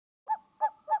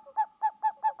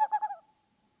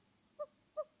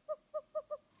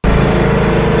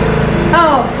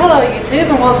Hello YouTube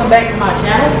and welcome back to my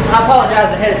channel. I apologize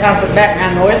ahead of time for the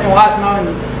background noise. My wife's mowing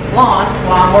the lawn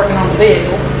while I'm working on the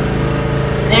vehicles.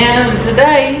 And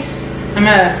today,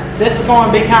 this is going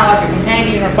to be kind of like a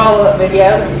companion or follow-up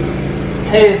video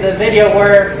to the video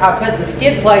where I put the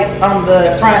skid plates on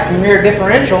the front and rear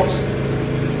differentials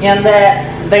and that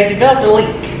they developed a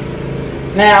leak.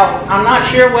 Now, I'm not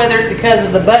sure whether it's because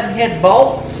of the button head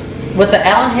bolts with the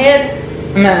Allen head.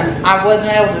 I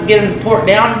wasn't able to get them torqued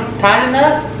down tight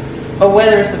enough, or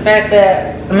whether it's the fact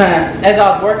that as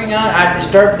I was working on it, I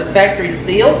disturbed the factory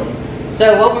seal.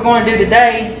 So what we're going to do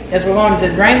today is we're going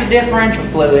to drain the differential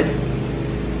fluid.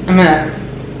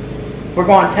 We're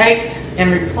going to take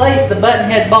and replace the button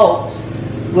head bolts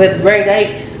with grade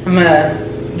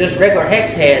 8, just regular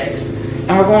hex heads,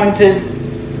 and we're going to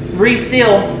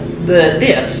reseal the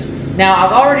diffs. Now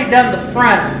I've already done the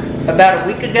front about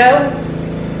a week ago.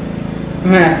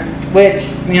 Which,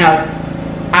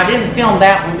 I didn't film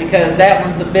that one because that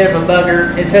one's a bit of a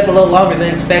bugger. It took a little longer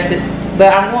than expected.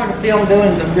 But I'm going to film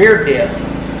doing the rear diff,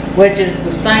 which is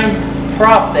the same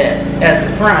process as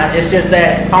the front. It's just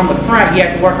that on the front you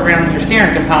have to work around your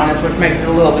steering components, which makes it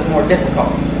a little bit more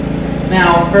difficult.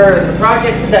 Now for the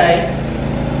project today,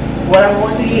 what I'm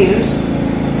going to use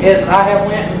is I have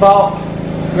went and bought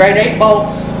grade 8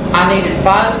 bolts. I needed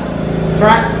 5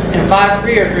 front and 5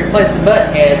 rear to replace the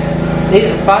button heads. These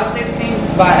are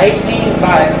 5/16 by 18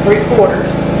 by 3/4.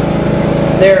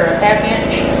 They're a 1/2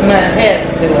 inch head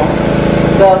to them.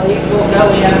 So these will go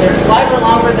in. They're slightly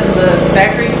longer than the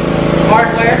factory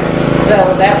hardware,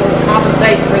 so that will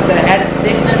compensate for the added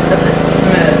thickness of the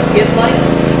skid plate.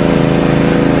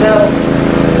 So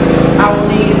I will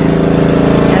need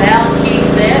an Allen key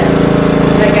set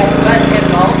to take out the button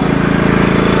head bolt.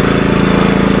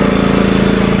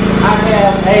 I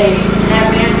have a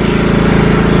 1/2 inch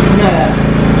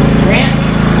wrench,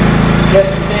 just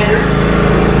standard.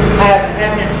 I have a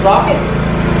 1/2 inch socket.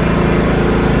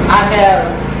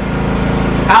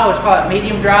 I always call it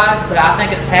medium drive, but I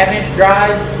think it's 1/2 inch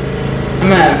drive. I'm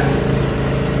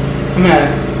gonna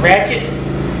ratchet.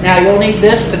 Now you'll need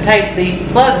this to take the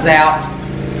plugs out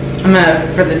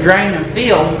for the drain and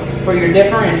fill for your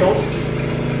differentials.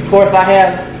 Of course, I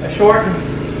have a short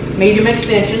and medium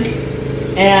extension,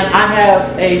 and I have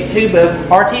a tube of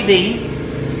RTV.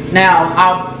 Now,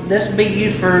 this will be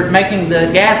used for making the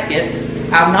gasket.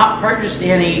 I've not purchased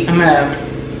any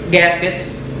gaskets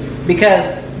because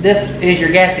this is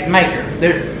your gasket maker.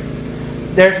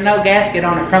 There's no gasket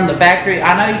on it from the factory.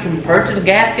 I know you can purchase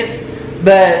gaskets,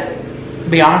 but to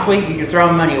be honest with you, you're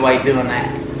throwing money away doing that.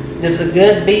 Just a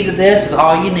good bead of this is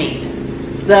all you need.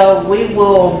 So we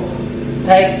will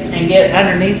take and get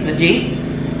underneath the Jeep,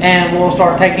 and we'll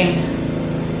start taking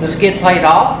the skid plate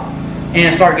off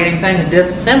and start getting things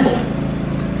disassembled.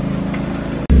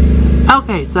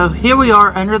 Okay, so here we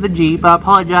are under the Jeep. I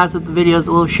apologize if the video is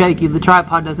a little shaky. The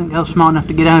tripod doesn't go small enough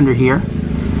to get under here.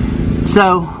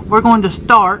 So we're going to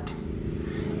start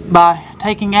by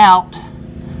taking out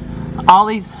all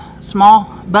these small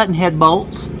button head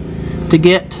bolts to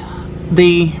get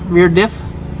the rear diff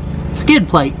skid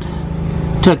plate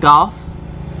took off.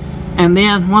 And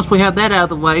then once we have that out of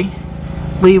the way,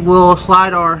 we will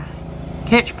slide our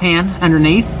catch pan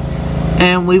underneath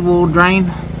and we will drain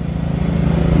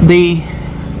the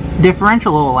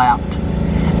differential oil out.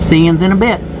 See you in a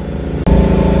bit.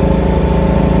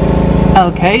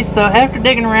 Okay, so after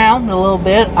digging around a little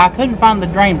bit, I couldn't find the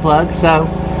drain plug, so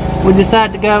we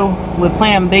decided to go with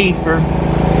plan B for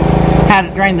how to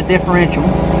drain the differential.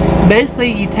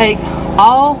 Basically, you take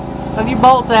all of your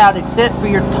bolts out except for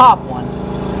your top one.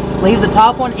 Leave the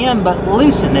top one in, but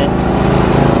loosen it.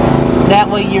 That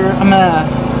way your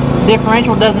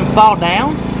differential doesn't fall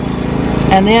down.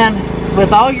 And then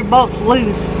with all your bolts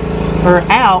loose or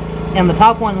out and the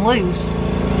top one loose,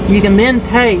 you can then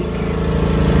take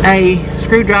a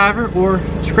screwdriver or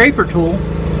scraper tool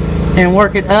and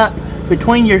work it up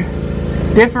between your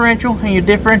differential and your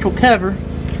differential cover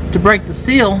to break the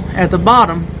seal at the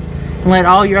bottom and let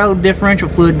all your old differential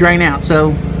fluid drain out.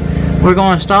 So we're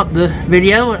going to stop the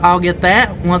video. I'll get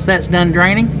that. Once that's done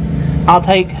draining, I'll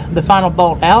take the final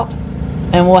bolt out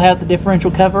and we'll have the differential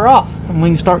cover off, and we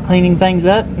can start cleaning things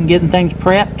up and getting things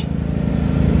prepped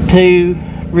to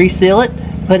reseal it,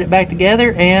 put it back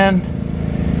together, and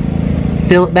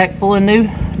fill it back full of new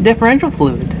differential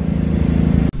fluid.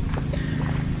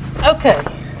 Okay,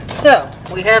 so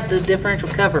we have the differential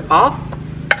cover off.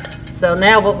 So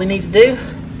now what we need to do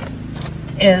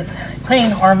is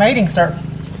clean our mating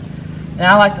surfaces. And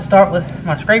I like to start with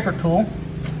my scraper tool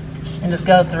and just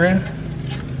go through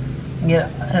and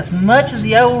get as much of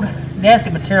the old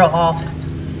gasket material off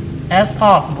as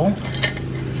possible.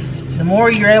 the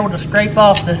more you're able to scrape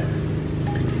off, the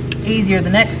easier the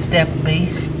next step will be,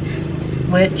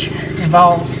 which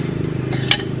involves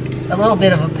a little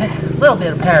bit of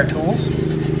power tools,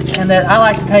 and that I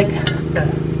like to take the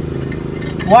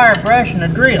wire brush and a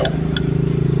drill,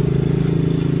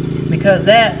 because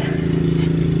that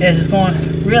is going to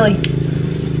really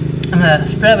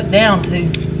scrub it down to,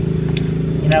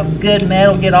 you know, good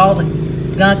metal, get all the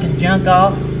gunk and junk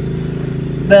off.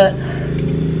 But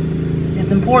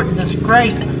it's important to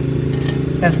scrape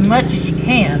as much as you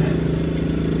can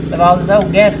of all this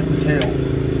old gasket material,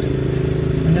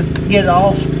 and just get it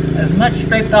all as much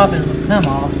scraped off as will come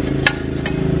off,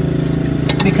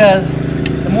 because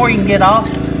the more you can get off,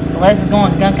 the less it's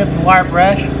going to gunk up the wire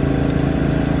brush,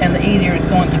 and the easier it's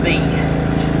going to be.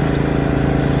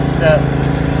 So,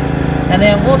 and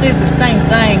then we'll do the same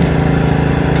thing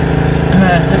to the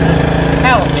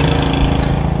housing,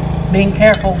 being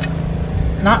careful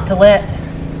not to let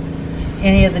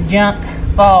any of the junk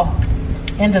fall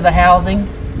into the housing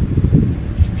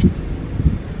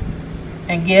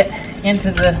and get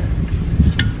into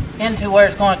where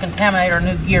it's going to contaminate our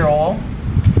new gear oil.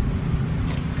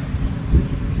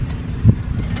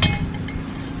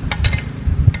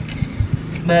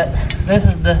 But this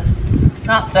is the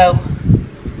not so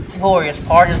glorious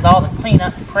part, is all the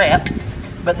cleanup crap.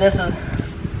 But this is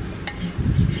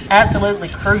absolutely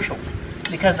crucial,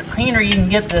 because the cleaner you can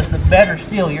get this, the better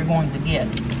seal you're going to get.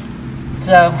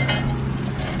 So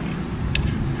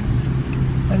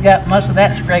we've got most of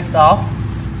that scraped off,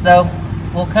 so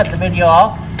we'll cut the video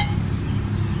off.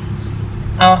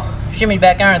 I'll shimmy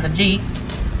back under the Jeep,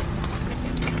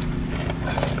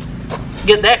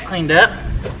 get that cleaned up,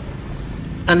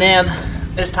 and then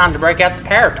it's time to break out the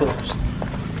power tools.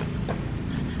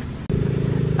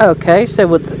 Okay, so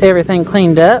with everything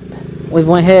cleaned up, we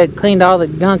went ahead and cleaned all the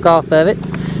gunk off of it.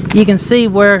 You can see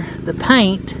where the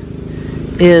paint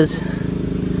is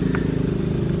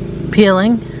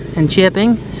peeling and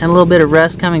chipping, and a little bit of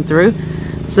rust coming through.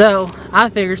 So I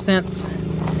figured, since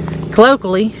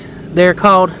colloquially they're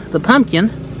called the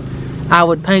pumpkin, I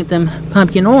would paint them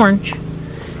pumpkin orange.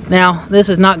 Now, this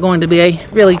is not going to be a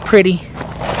really pretty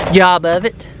job of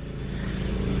it.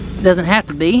 It doesn't have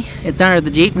to be. It's under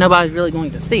the Jeep. Nobody's really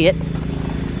going to see it.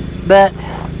 But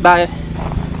by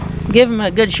giving them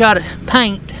a good shot of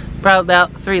paint, probably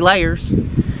about 3 layers,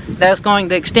 that's going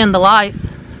to extend the life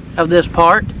of this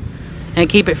part and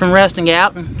keep it from rusting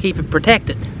out and keep it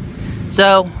protected.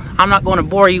 So I'm not going to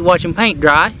bore you watching paint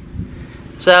dry.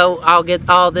 So I'll get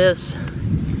all this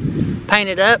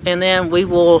painted up, and then we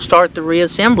will start the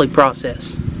reassembly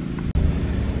process.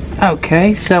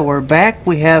 Okay, so we're back.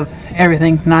 We have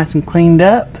everything nice and cleaned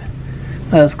up,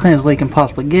 as clean as we can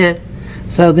possibly get.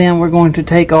 So then we're going to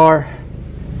take our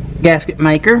gasket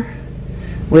maker,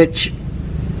 which,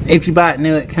 if you buy it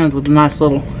new, it comes with a nice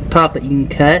little top that you can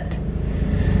cut.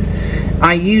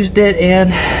 I used it,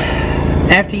 and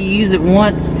after you use it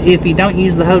once, if you don't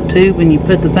use the whole tube and you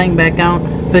put the thing back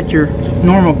on, put your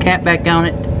normal cap back on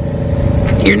it,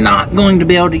 you're not going to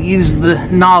be able to use the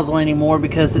nozzle anymore,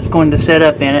 because it's going to set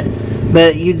up in it.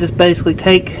 But you just basically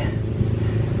take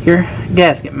your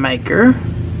gasket maker,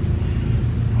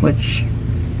 which,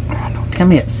 don't tell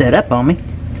me it's set up on me.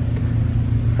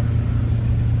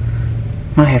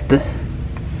 I have to,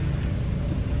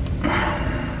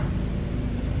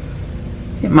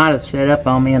 it might have set up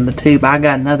on me in the tube. I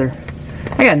got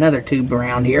another tube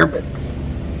around here, but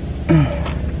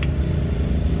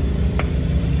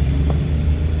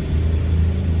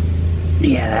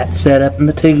yeah, that's set up in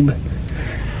the tube.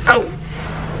 Oh!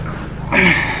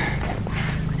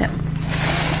 Yep.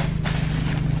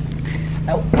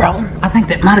 No problem. I think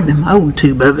that might have been my old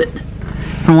tube of it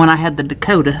from when I had the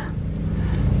Dakota.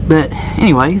 But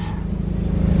anyways,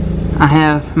 I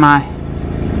have my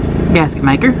gasket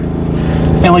maker.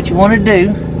 And what you want to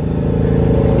do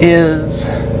is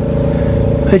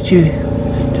put you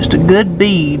just a good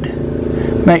bead.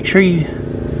 Make sure you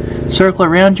circle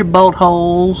around your bolt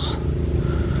holes.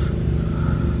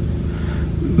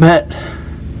 But,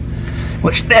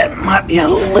 which that might be a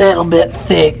little bit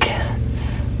thick,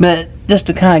 but just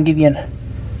to kind of give you an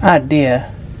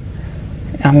idea,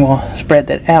 I'm going to spread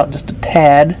that out just a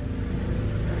tad.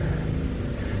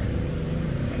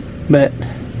 But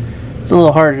it's a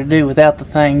little harder to do without the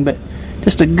thing, but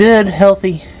just a good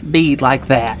healthy bead like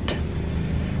that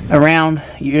around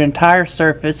your entire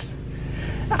surface.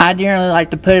 I generally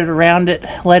like to put it around it,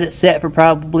 let it set for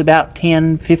probably about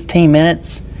 10-15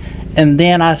 minutes. And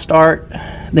then I'll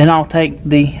take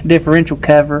the differential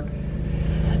cover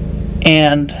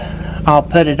and I'll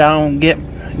put it on, get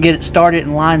it started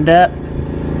and lined up,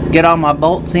 get all my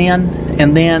bolts in,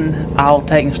 and then I'll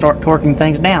take and start torquing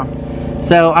things down.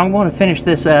 So I'm going to finish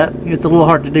this up. It's a little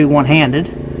hard to do one-handed.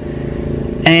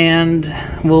 And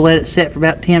we'll let it set for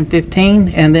about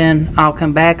 10-15, and then I'll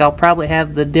come back. I'll probably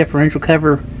have the differential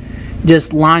cover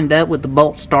just lined up with the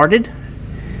bolt started.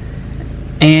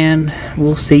 And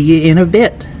we'll see you in a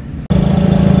bit.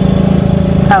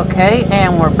 Okay,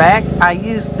 and we're back. I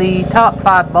used the top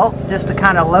 5 bolts just to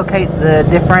kind of locate the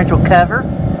differential cover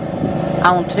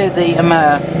onto the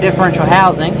differential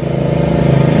housing.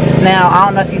 Now, I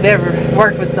don't know if you've ever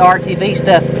worked with the RTV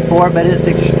stuff before, but it's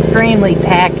extremely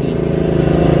tacky.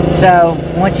 So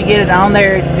once you get it on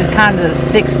there, it just kind of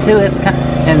sticks to it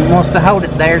and wants to hold it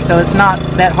there, so it's not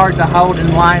that hard to hold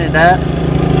and line it up.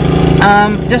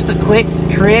 Just a quick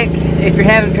trick, if you're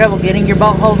having trouble getting your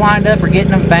bolt holes lined up or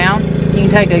getting them found, you can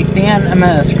take a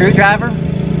thin screwdriver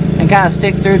and kind of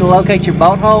stick through to locate your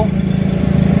bolt hole.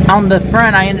 On the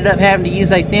front, I ended up having to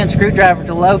use a thin screwdriver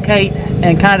to locate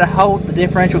and kind of hold the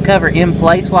differential cover in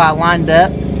place while I lined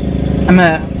up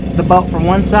the bolt from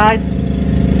one side.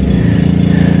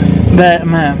 But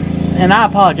and I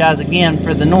apologize again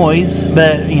for the noise,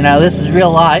 but you know, this is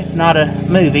real life, not a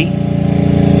movie.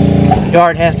 The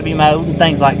yard has to be mowed and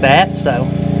things like that. So,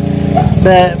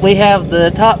 but we have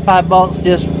the top 5 bolts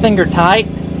just finger tight.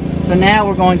 So now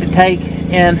we're going to take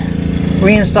and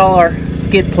reinstall our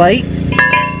skid plate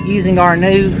using our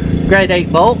new grade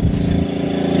 8 bolts.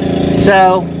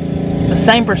 So the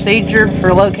same procedure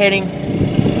for locating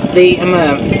the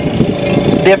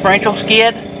differential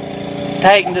skid.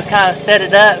 Take and just kind of set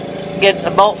it up, get the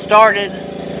bolt started,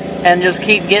 and just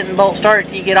keep getting the bolt started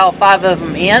till you get all 5 of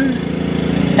them in,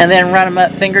 and then run them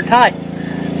up finger tight.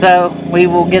 So we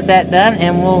will get that done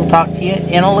and we'll talk to you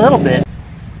in a little bit.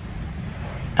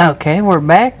 Okay, we're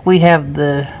back. We have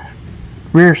the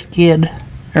rear skid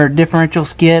or differential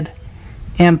skid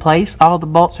in place. All the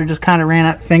bolts are just kind of ran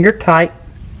up finger tight.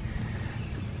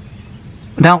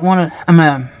 Don't want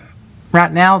to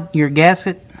right now your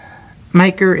gasket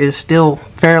maker is still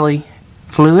fairly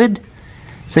fluid,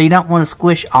 so you don't want to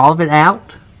squish all of it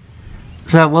out.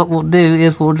 So what we'll do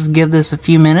is we'll just give this a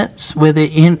few minutes with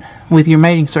it in, with your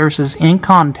mating surfaces in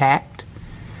contact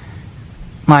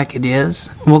like it is.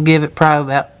 We'll give it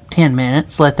probably about 10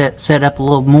 minutes, let that set up a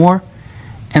little more,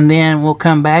 and then we'll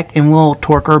come back and we'll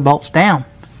torque our bolts down.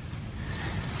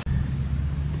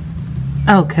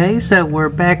 Okay, so we're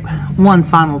back one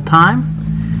final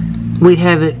time. We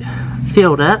have it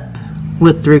filled up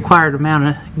with the required amount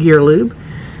of gear lube.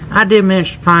 I did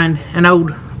manage to find an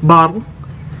old bottle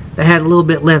that had a little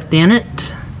bit left in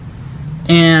it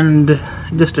and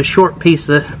just a short piece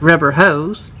of rubber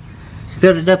hose.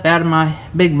 Filled it up out of my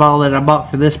big ball that I bought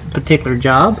for this particular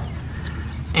job,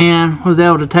 and was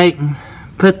able to take and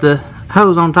put the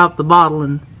hose on top of the bottle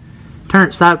and turn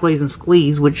it sideways and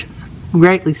squeeze, which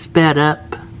greatly sped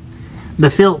up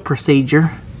the fill procedure.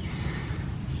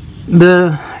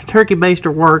 The turkey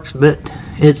baster works, but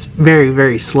it's very,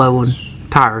 very slow and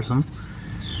tiresome.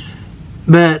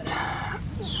 But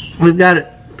we've got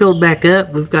it filled back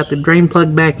up. We've got the drain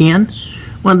plug back in.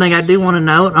 One thing I do want to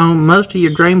note, on most of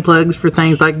your drain plugs for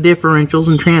things like differentials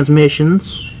and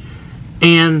transmissions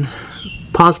and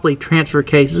possibly transfer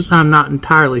cases, I'm not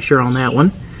entirely sure on that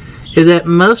one, is that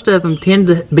most of them tend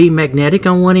to be magnetic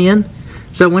on one end.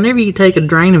 So whenever you take a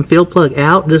drain and fill plug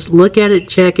out, just look at it,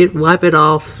 check it, wipe it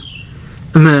off.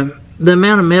 The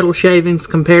amount of metal shavings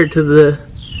compared to the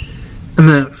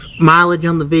mileage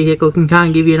on the vehicle can kind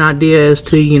of give you an idea as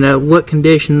to, you know, what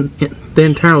condition the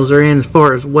internals are in as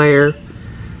far as wear.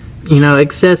 You know,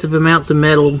 excessive amounts of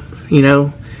metal, you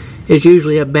know, is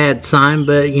usually a bad sign,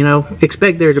 but, you know,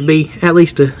 expect there to be at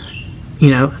least a,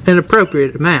 you know, an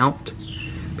appropriate amount,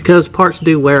 because parts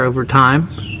do wear over time.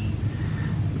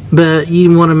 But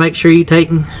you want to make sure you take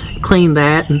and clean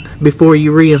that before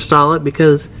you reinstall it,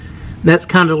 because that's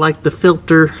kind of like the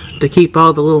filter to keep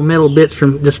all the little metal bits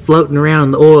from just floating around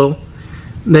in the oil.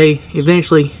 They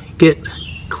eventually get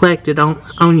collected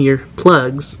on your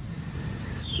plugs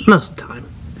most of the time.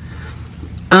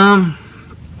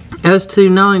 As to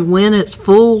knowing when it's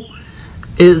full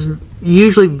is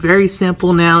usually very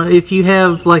simple. Now, if you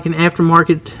have like an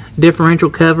aftermarket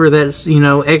differential cover that's, you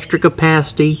know, extra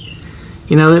capacity,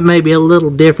 you know, it may be a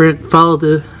little different. Follow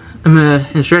the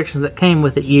instructions that came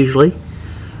with it usually.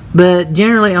 But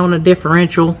generally on a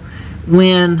differential,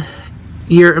 when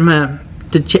you're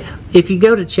if you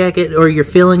go to check it or you're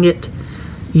filling it,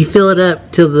 you fill it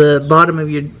up to the bottom of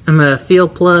your fill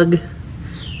plug,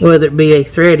 whether it be a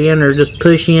thread in or just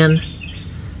push in.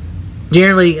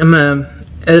 Generally,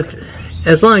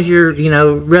 as long as you're, you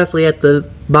know, roughly at the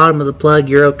bottom of the plug,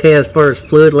 you're okay as far as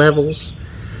fluid levels.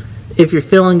 If you're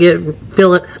filling it,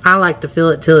 fill it. I like to fill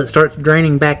it till it starts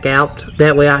draining back out.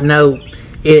 That way I know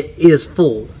it is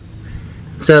full.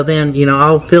 So then, you know,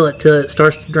 I'll fill it till it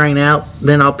starts to drain out.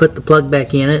 Then I'll put the plug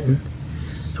back in it, and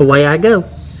away I go.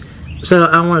 So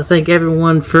I want to thank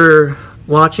everyone for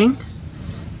watching.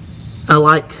 A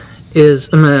like is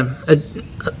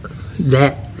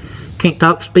that can't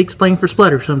talk, speak, explain for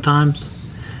splutter sometimes.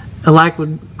 A like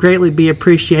would greatly be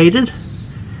appreciated.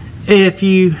 If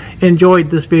you enjoyed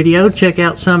this video, check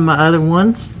out some of my other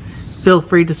ones. Feel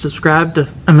free to subscribe to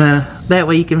that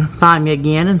way you can find me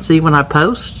again and see when I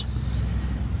post.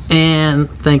 And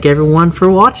thank everyone for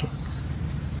watching.